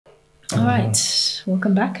All right,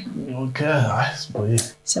 welcome back. Okay, boy.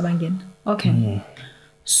 Sabangin. Okay.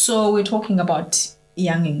 So we're talking about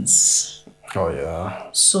Youngins. Oh yeah.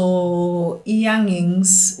 So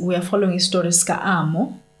Youngins, we are following story Ska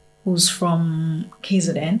Amo, who's from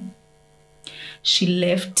KZN. She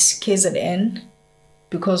left KZN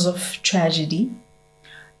because of tragedy.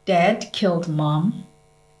 Dad killed mom,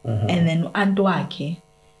 and then Antwake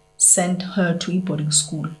sent her to a boarding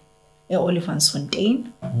school at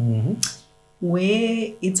Olifantsfontein,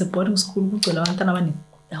 where it's a boarding school with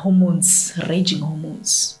hormones, raging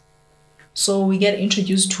hormones. So we get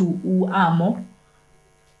introduced to Amo,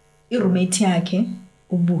 roommate yake,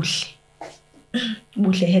 Ubuhle.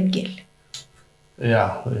 Ubuhle head girl.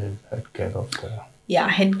 Yeah, head girl of the... Yeah,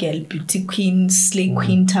 head girl, beauty queen, slay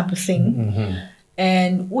queen type of thing.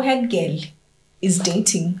 And head girl is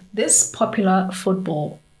dating this popular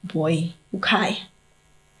football boy, Ukai.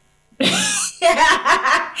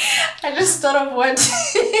 I just thought of what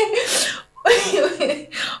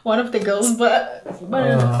one of the girls, but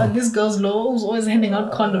this girl's law who's always handing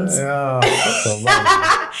out condoms. Yeah, that's so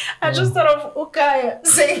bad. I just thought of Ukai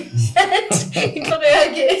saying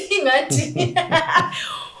that.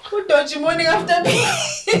 Who thought you morning after me?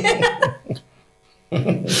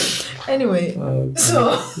 Anyway,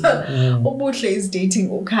 so Obuhle is dating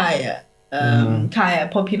Ukaya. Kaya,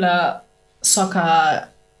 popular soccer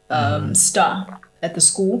star at the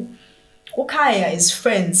school. Ukaya is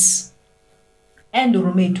friends and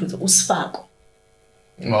roommate with Usfako.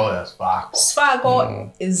 Oh, yes, fuck.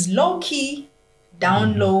 Sfako is low-key,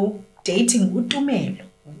 down low, dating Utumelo.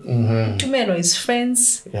 Utumelo is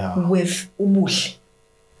friends with Ubuhle.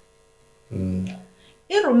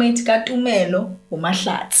 Roommate ka Tumelo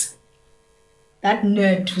Umahlatsi. That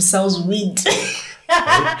nerd who sells weed.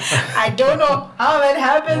 I don't know how that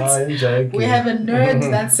happens. We have a nerd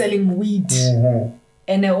that's selling weed.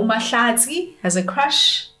 And Umahlatsi has a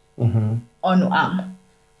crush on Uam.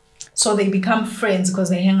 So they become friends because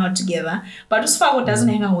they hang out together. But Usfako doesn't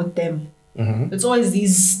hang out with them. It's always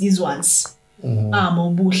these ones.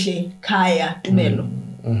 Ubuhle, Kaya, Tumelo,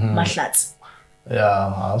 Mahlatsi.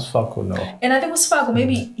 Yeah, Usfako no. And I think Usfako,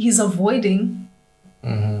 maybe he's avoiding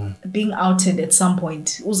being outed at some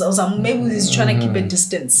point. Maybe he's trying to keep a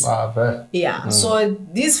distance. Yeah. So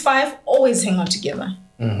these five always hang out together.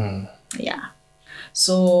 Yeah.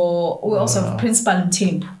 So we also have Principal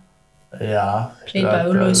Mthembu. Yeah. Played by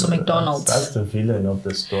Uloiso McDonald. That's the villain of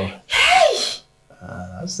the story. Hey!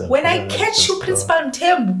 When I catch you, Principal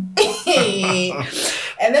Mthembu.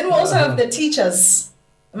 And then we also have the teachers.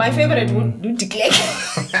 My favorite would do Declerk.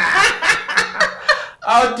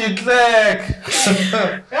 Oh, Declerk!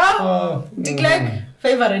 Declerk,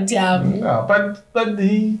 favorite, yeah. Yeah, but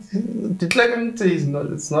Declerk is not.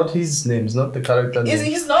 It's not his name. It's not the character name.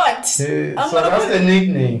 He's not. So that's the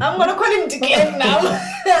nickname. I'm gonna call him Declerk now.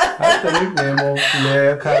 That's the nickname of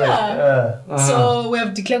the character. Yeah. So we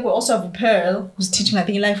have Declerk. We also have Pearl, who's teaching, I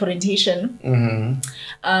think, life orientation.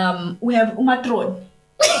 We have Umatron.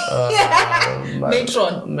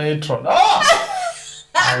 Matron. Oh!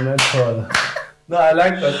 Matron. No, I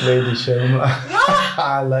like that lady, Sherma.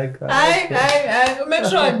 I like her.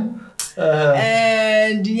 Matron.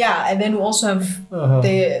 And yeah, and then we also have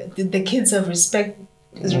the kids have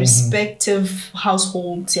respective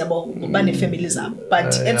households, families.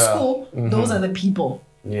 But at school, those are the people.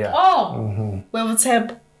 Yeah. Oh, we have a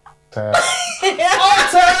tab.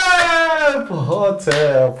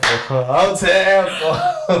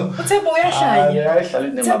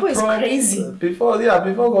 Tempo is crazy. Before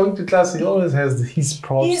going to class, he always has his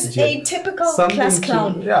props. He's a typical class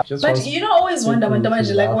clown. But you don't always wonder when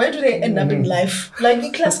like, where do they end up in life? Like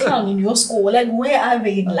the class clown in your school, like where are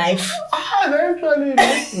they in life? They're actually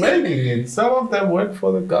making it. Some of them work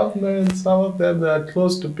for the government. Some of them are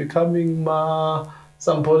close to becoming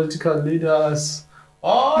some political leaders.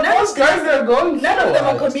 Oh, those guys are going. None of them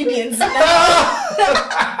are comedians.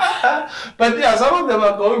 But yeah, some of them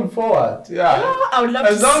are going forward. Yeah, I would love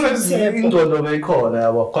as to long as see ingqondo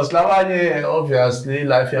bekhona, because labanye obviously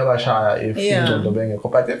life yakashaya if ingqondo bengekho.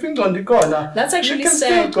 But if ingqondo ikhona, that's actually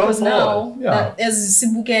sad because now as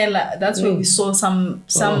Sibukela, that's where we saw some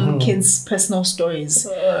kids' personal stories,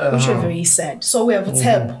 which were very sad. So we have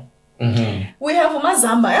Teb. We have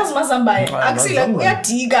Mazamba. As Mazamba, actually, like we are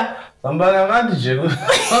Tiga.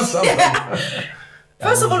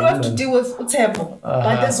 First of all, we have to deal with Utepo,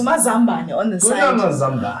 but there's Mazambane on the side.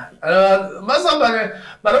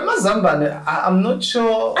 But Mazambane, I'm not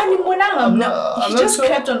sure. He just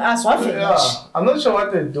crept on us. I'm not sure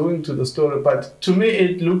what they're doing to the story, but to me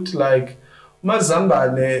it looked like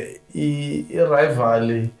Mazambane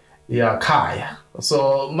rival Kaya.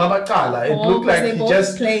 So Mabakala, it looked like he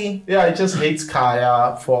just play. Yeah, he just hates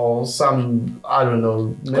Kaya for some, I don't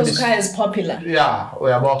know. Because Kaya is popular. Yeah,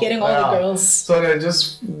 getting all the girls. So they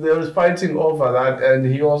were fighting over that, and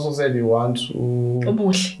he also said he wants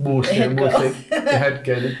the head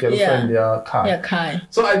girlfriend, Kaya.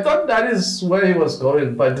 So I thought that is where he was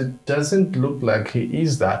going, but it doesn't look like he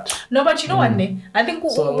is that. No, but you know what, ne? I think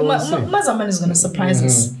Mazaman is going to surprise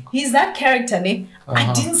us. He's that character, ne?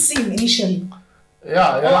 I didn't see him initially.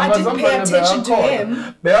 I didn't pay attention to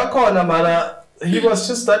him. He was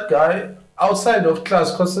just that guy outside of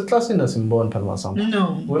class, because the class is not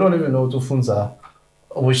No. We don't even know to funza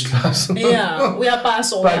which class. Yeah, we are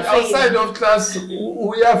pass or but outside of class,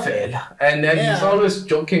 we are fail. And then he's always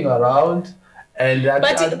joking around. And no,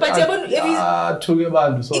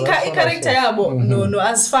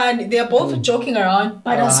 as fun. They are both joking around,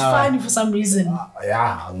 but as fun for some reason. I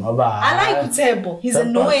like Utebo. He's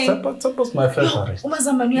annoying. Tepo's my favorite.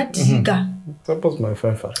 Tepo's my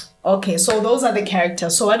favorite. Okay, so those are the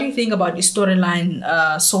characters. So what do you think about the storyline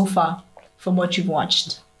so far from what you've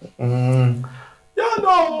watched? The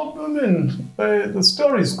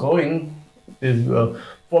story is going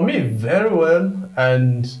for me very well,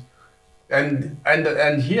 and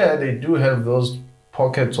here they do have those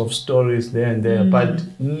pockets of stories there and there, but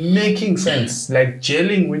making sense, like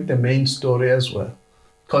gelling with the main story as well,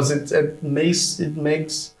 because it makes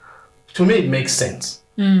to me it makes sense,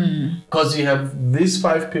 because you have these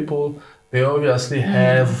 5 people. They obviously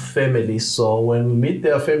have families, so when we meet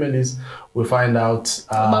their families, we find out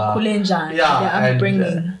upbringing.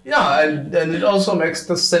 And it also makes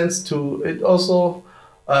sense to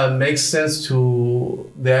makes sense to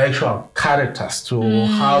their actual characters, to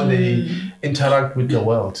how they interact with the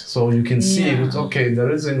world. So you can see it's okay. The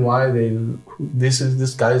reason why this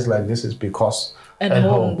guy is like this is because at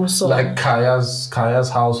home like Kaya's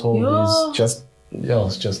household is just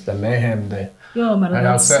it's just the mayhem there. And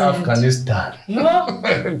I'll say Afghanistan.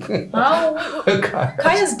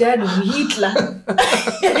 Kaya's dad was Hitler.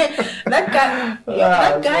 that guy.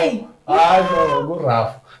 I know, good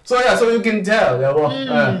rough. So you can tell,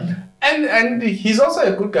 and he's also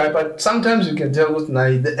a good guy, but sometimes you can tell with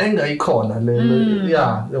the anger icon,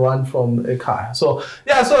 the one from Ekaya. So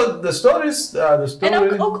the stories, and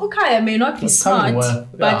Okaya may not be smart,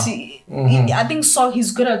 but I think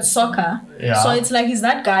he's good at soccer. So it's like he's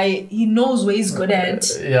that guy. He knows where he's good at.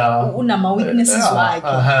 Unama weaknesses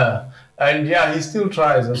And he still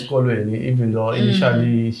tries at school, even though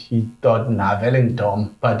initially he thought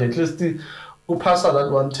Wellington, but at least who passed out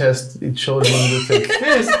that one test, it showed him with at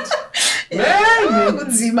least. If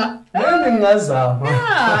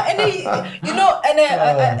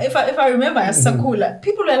I remember as Sakula,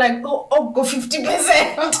 people are like, go 50%.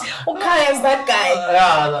 Okay, as that guy.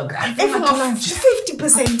 If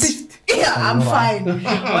 50%, I'm fine.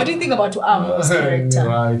 What do you think about Amo's character?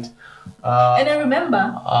 Right. And I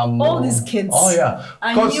remember all these kids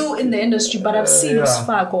are new in the industry, but I've seen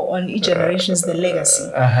Usfako on each generation's the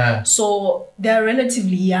legacy. So they're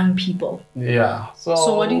relatively young people.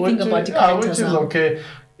 So what do you think about the characters which is okay.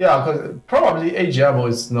 Because probably age level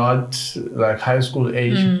is not like high school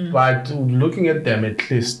age, but looking at them at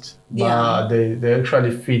least, they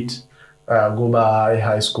actually fit go by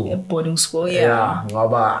high school. A boarding school, So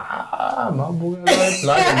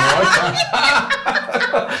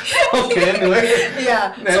okay, anyway.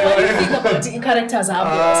 So what do you think about the characters?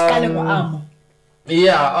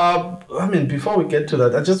 I mean, before we get to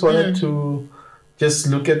that, I just wanted to just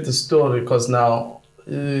look at the story, because now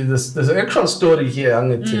there's an actual story here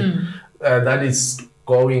that is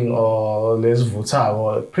going, or Les Vuta,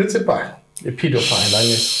 or principal, a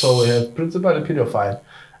pedophile. So we have principal, a pedophile.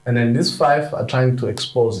 And then these 5 are trying to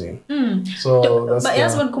expose him. So that's but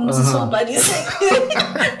yes, when comes to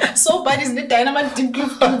so buddies, the dynamite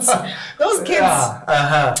dudes, those kids.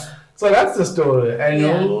 So that's the story.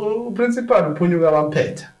 And principal Punyuga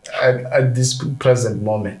pet at this present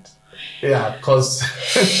moment. Because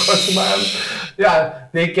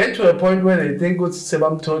they get to a point where they think it's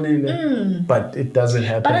Sebam Toli, but it doesn't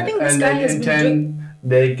happen. But I think this guy has been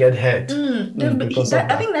they get hurt.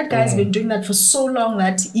 I think that guy's been doing that for so long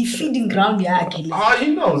that he's feeding ground. He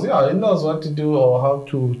knows, he knows what to do or how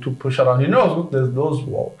to push around. He knows there's those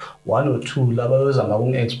 1 or 2 lovers and I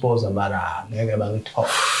won't expose them, but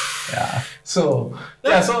So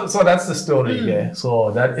that's the story. So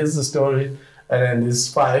that is the story, and then these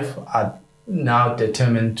 5 are now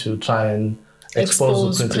determined to try and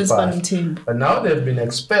expose the principal. But now they've been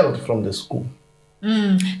expelled from the school.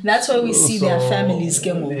 That's why we see their families.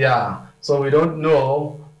 So we don't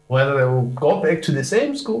know whether they will go back to the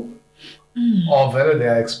same school or whether they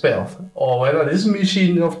are expelled, or whether this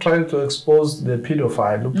mission of trying to expose the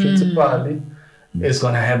pedophile principally is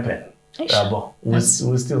going to happen. We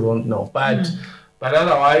still don't know. But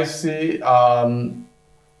otherwise, I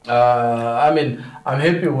mean, I'm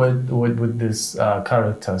happy with these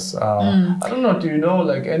characters. I don't know. Do you know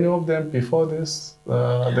like any of them before this?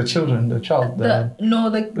 The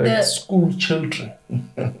school children.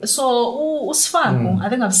 So Usfaku, I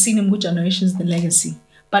think I've seen him with Generations the Legacy,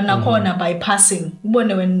 but Nakona bypassing.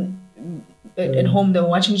 When at home they were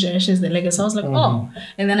watching Generations the Legacy, I was like, oh,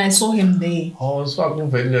 and then I saw him there. Oh,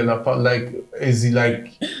 Usfaku, like, is he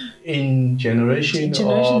like in Generation the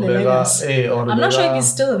Legacy? I'm not sure if he's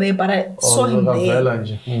still there, but I saw him there.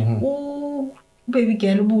 Oh, baby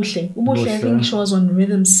girl, Ubuhle, I think she was on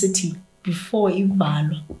Rhythm City before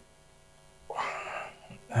Ibalo.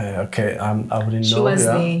 Okay, I wouldn't know. She was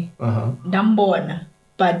there. Dambona.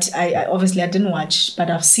 But I obviously I didn't watch,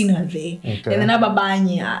 but I've seen her there. Okay. And then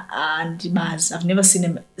Ababanya and Baz, I've never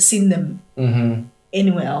seen them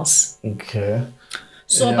anywhere else. Okay.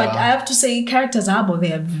 So, but I have to say, characters are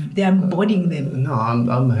they are embodying them. No,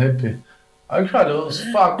 I'm happy. Actually, those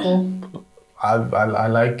Fako, I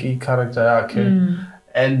like the character,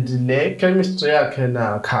 and the chemistry,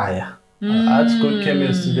 Kaya. That's good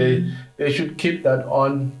chemistry. They should keep that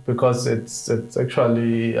on because it's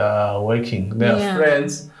actually working. They're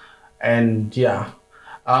friends, and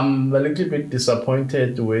I'm a little bit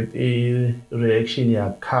disappointed with the reaction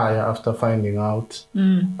of Kaya after finding out.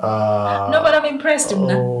 No, but I'm impressed.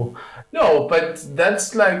 No, but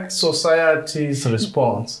that's like society's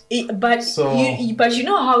response. But you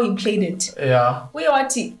know how he played it. Yeah.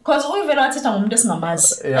 Because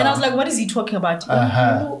and I was like, what is he talking about?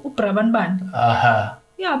 Yeah,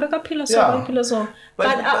 but I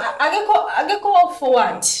go for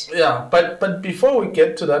what? Yeah, but before we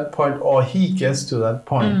get to that point, or he gets to that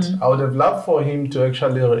point, I would have loved for him to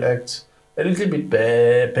actually react a little bit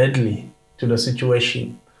badly to the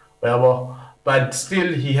situation. But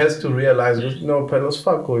still, he has to realize, Pelos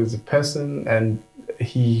Fako is a person and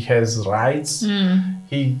he has rights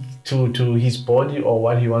to his body or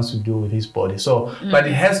what he wants to do with his body. So, but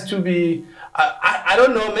it has to be. I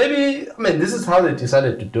don't know, maybe, this is how they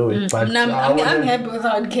decided to do it. But I'm happy with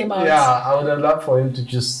how it came out. Yeah, I would have loved for him to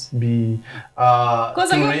just be,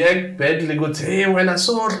 react badly, go say, hey, when I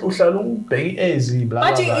saw Ushalung, big easy, blah,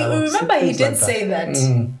 but blah, blah. You remember he did say that.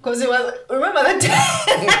 Because remember that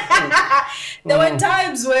there were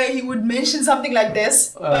times where he would mention something like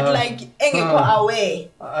this, but like, away.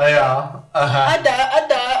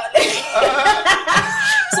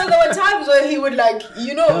 So there were times where he would like,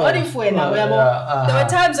 what if we're now? There were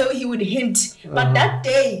times where he would hint. But that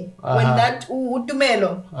day, when that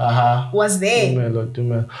Tumelo was there.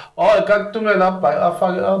 Tumelo. Oh,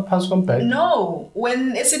 Tumelo, no,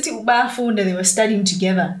 when they were studying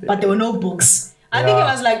together, but there were no books. I think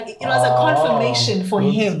it was a confirmation for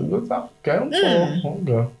him.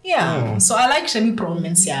 Yeah. So I like Shemi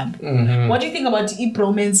Promens, What do you think about the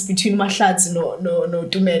Promens between Mahlatsi no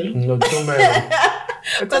Tumelo? No Tumelo.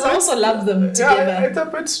 Because I also love them together. Yeah, it's a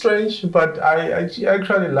bit strange, but I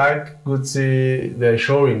actually like Gutsi. They're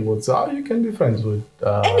showing how you can be friends with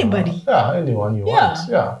anybody. Yeah, anyone you want.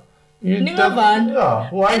 Yeah.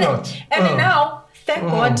 Why not? And then now, thank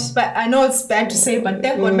God, but I know it's bad to say, but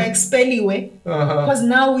thank God, like Spellyway, because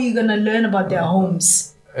now we're gonna learn about their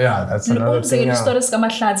homes. Yeah, that's another thing. It's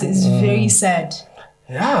very sad.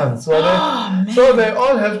 Yeah, so they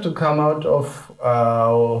all have to come out of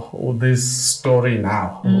this story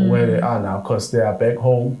now, where they are now, because they are back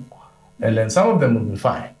home, and then some of them will be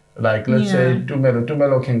fine. Like, let's say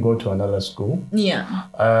Tumelo can go to another school. Yeah.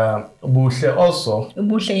 Buhle also. They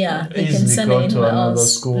easily go to another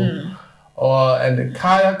school. And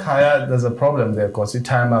Kaya, there's a problem there because it's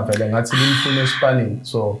time of spanning.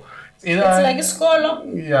 So it's like a scholar.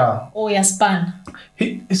 Yeah. Or a span.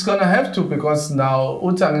 He's gonna have to, because now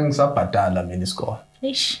utangeng sabadala mini school.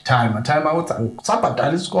 Time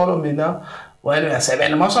sabadala isikolo mina when we are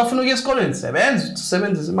 7 masafuna ukuya esikoleni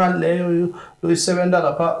sebenza imali leyo uyi7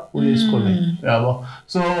 lapha uye esikoleni yabo.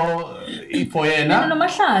 So for yena no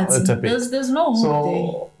Mahlatsi, there's no hope.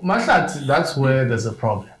 So Mahlatsi, that's where there's a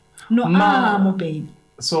problem. No, babe.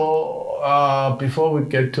 So before we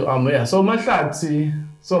get to so Mahlatsi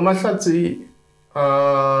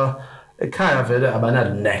ekhaya vele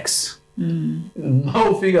abana next.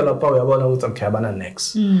 Figure abana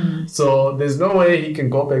next. So there's no way he can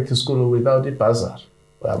go back to school without the bazaar.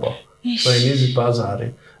 So he needs the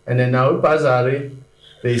bazaar. And then now bazaar,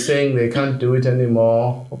 They're saying they can't do it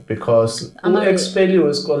anymore because expelled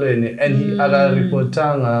was calling and he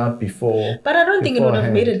reportanga before. But I don't think it would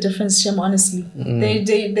have made a difference, Shem, honestly. They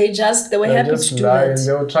were happy to do that.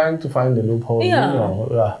 They were trying to find a loophole.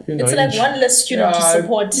 Yeah. It's like one less student to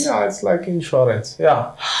support. It's like insurance.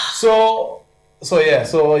 Yeah. So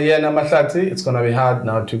Namahlati, it's gonna be hard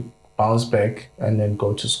now to bounce back and then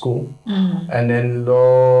go to school. And then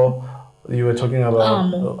you were talking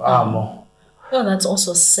about Amo. Oh, that's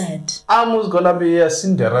also sad. Amo's gonna be a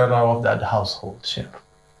Cinderella of that household, Chip.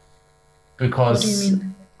 Because what do you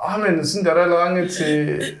mean? I mean Cinderella it's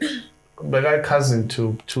a cousin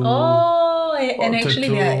to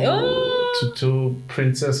two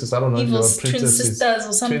princesses. I don't know if they were princesses, twin sisters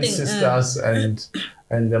or something. Twin sisters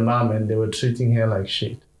and the mom, and they were treating her like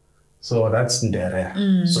shit. So that's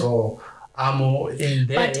Cinderella. So Amo in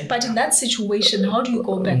there. But in that situation, how do you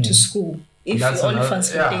go back to school? If the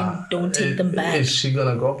Olifants don't take them back. Is she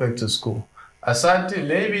gonna go back to school? Asante,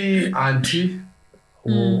 maybe auntie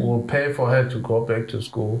will pay for her to go back to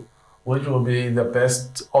school, which will be the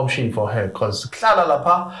best option for her, because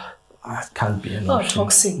can't be an option.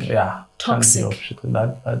 Toxic. Yeah. Toxic.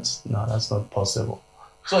 That's not possible.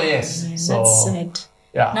 So yes. That's sad.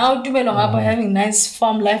 Yeah. Now Tumelo are having nice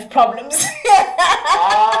farm life problems.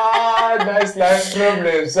 Nice life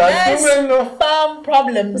problems. Farm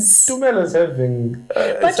problems. Tumelo's having.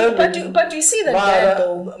 But you see that guy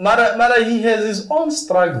though. Mara, he has his own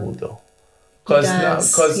struggle though. Because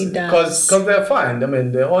they're fine. I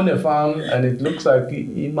mean, they own a farm and it looks like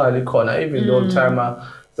Imali Corner, even though Timer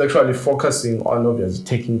is actually focusing on obviously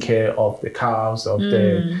taking care of the cows, of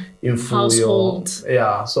the household.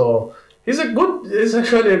 Yeah, so he's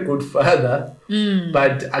actually a good father.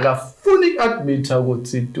 But I fully admit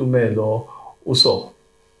ukuthi Tumelo also.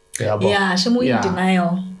 Yeah, Shemu in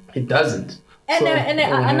denial. It doesn't. And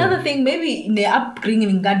another thing, maybe in the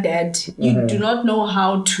upbringing that dad, you do not know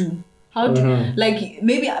how to like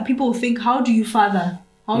maybe people think, how do you father?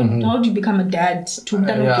 How do you become a dad to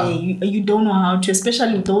you don't know how to,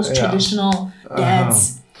 especially with those traditional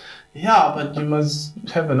dads. Yeah, but you must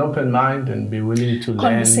have an open mind and be willing to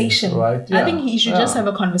conversation. Learn, right? Yeah. I think you should just have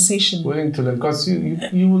a conversation. Willing to learn, because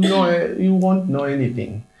you will know you won't know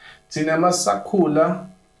anything. Cinema Sakula,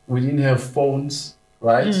 we didn't have phones,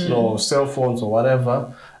 right? Or cell phones or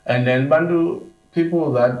whatever. And then Bandu,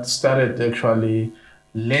 people that started actually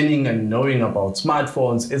learning and knowing about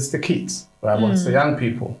smartphones, it's the kids, right? It's the young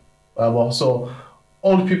people. So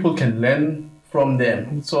old people can learn from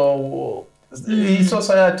them. So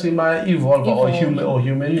society might evolve. Or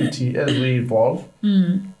humanity as we evolve.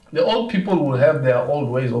 The old people will have their old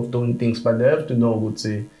ways of doing things, but they have to know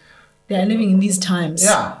they are living in these times.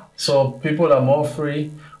 Yeah. So people are more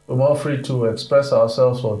free. We're more free to express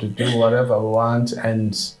ourselves or to do whatever we want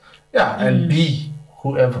and be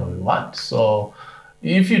whoever we want. So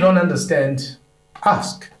if you don't understand,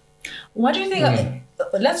 ask. What do you think?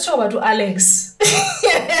 Let's talk about Alex.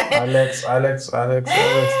 Alex.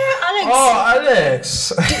 Oh,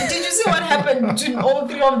 Alex. Did you see what happened between all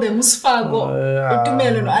three of them? Musfago,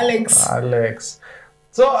 Tumelo, and Alex. Alex.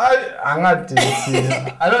 So I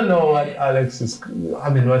don't know what Alex is. I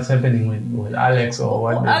mean, what's happening with Alex or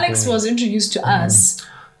what? Alex was introduced to us.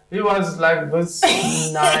 He was like this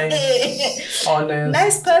nice, honest,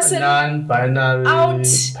 nice person, non-binary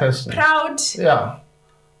person, proud. Yeah.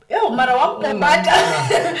 Okay,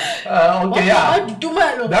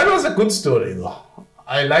 that was a good story though.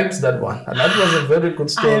 I liked that one. And that was a very good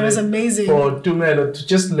story. It was amazing. For Tumelo to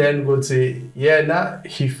just learn go say, now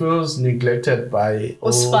he feels neglected by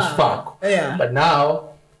Osfak. Yeah. But now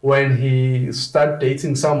when he start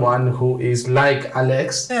dating someone who is like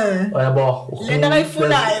Alex, so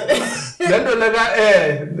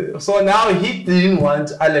now he didn't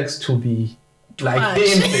want Alex to be like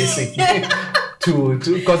him basically.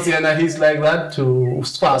 Because he's like that to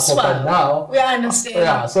Spark, but now we understand.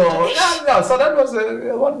 Yeah, so that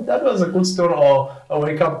was a good story or a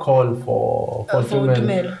wake up call for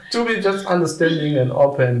Tumelo to be just understanding and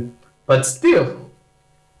open. But still,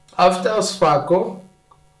 after Sparko,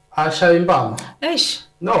 Asha Imbama.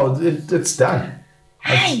 No, it's done.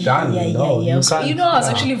 It's done. I was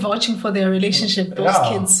actually vouching for their relationship, those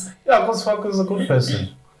kids. Yeah, because Sparko is a good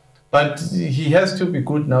person. But he has to be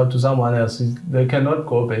good now to someone else. They cannot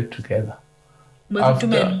go back together. After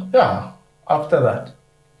that.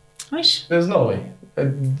 There's no way.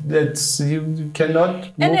 You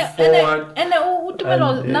cannot move forward. And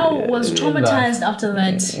Tumelo now was traumatized after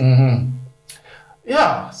that.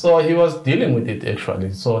 Yeah, so he was dealing with it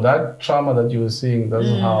actually. So that trauma that you were seeing, that's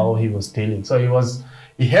how he was dealing. So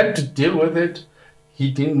he had to deal with it. he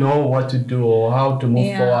didn't know what to do or how to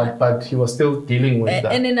move forward, but he was still dealing with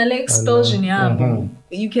that. And in an explosion,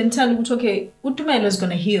 you can tell him, okay, Utumelo is going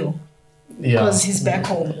to heal because he's back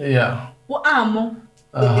home. Yeah. Well,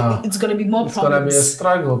 it's going to be more problems. It's going to be a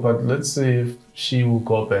struggle, but let's see if she will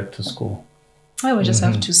go back to school. I will just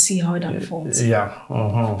have to see how it unfolds. Yeah.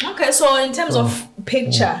 Okay, so in terms of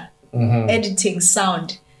picture, editing,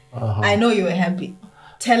 sound, I know you were happy.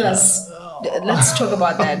 Tell us. Let's talk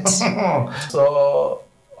about that.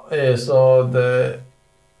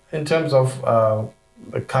 In terms of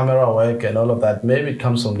the camera work and all of that, maybe it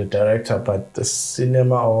comes from the director, but the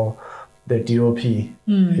cinema or the DOP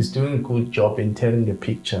is doing a good job in telling the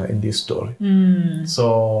picture in this story.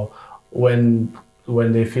 So when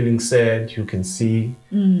they're feeling sad, you can see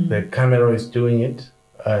the camera is doing it,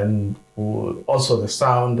 and also the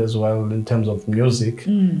sound as well in terms of music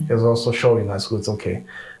is also showing us it's okay.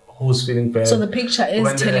 Who's feeling bad? So the picture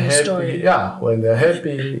is telling a story. Yeah, when they're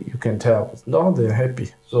happy, you can tell. No, they're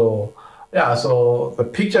happy. So so the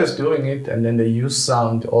picture is doing it, and then they use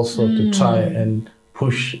sound also to try and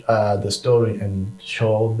push the story and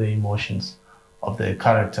show the emotions of the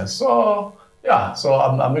characters. So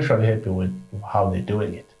I'm actually happy with how they're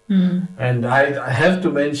doing it. And I have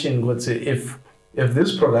to mention, if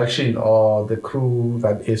this production or the crew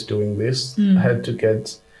that is doing this had to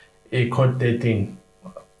get a code 13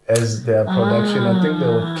 as their production, I think they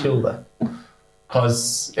would kill that.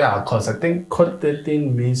 Because I think code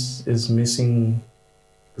 13 is missing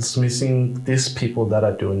these people that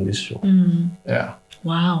are doing this show. Yeah.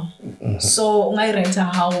 Wow. So I rate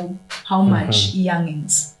how much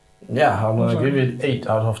Youngins? Yeah, I'm gonna give it 8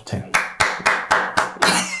 out of 10.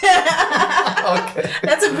 Okay.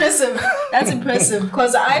 That's impressive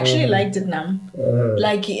because I actually liked it now.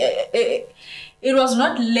 Like it was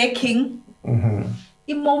not lacking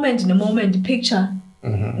in moment picture.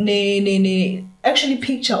 Actually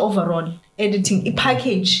picture overall editing a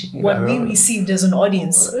package what we received as an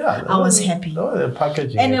audience. I was happy. The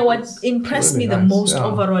packaging, and what impressed me the most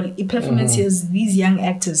overall performances these young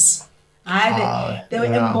actors. They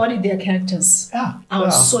embodied their characters. I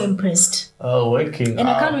was so impressed. Working. And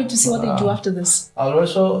I can't wait to see what they do after this. I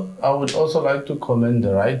would also like to commend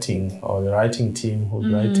the writing team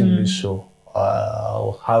who's writing this show.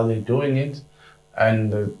 How they're doing it,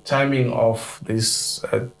 and the timing of these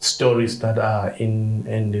stories that are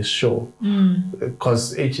in this show.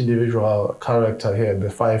 Because each individual character here, the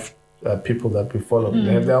 5 people that we follow,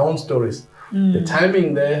 they have their own stories. The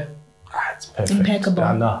timing there, it's perfect. Impeccable.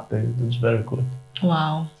 It's very good.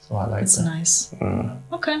 Wow. So I like it's that. Nice.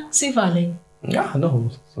 Okay. Sivale. Yeah,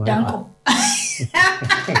 no. Danko.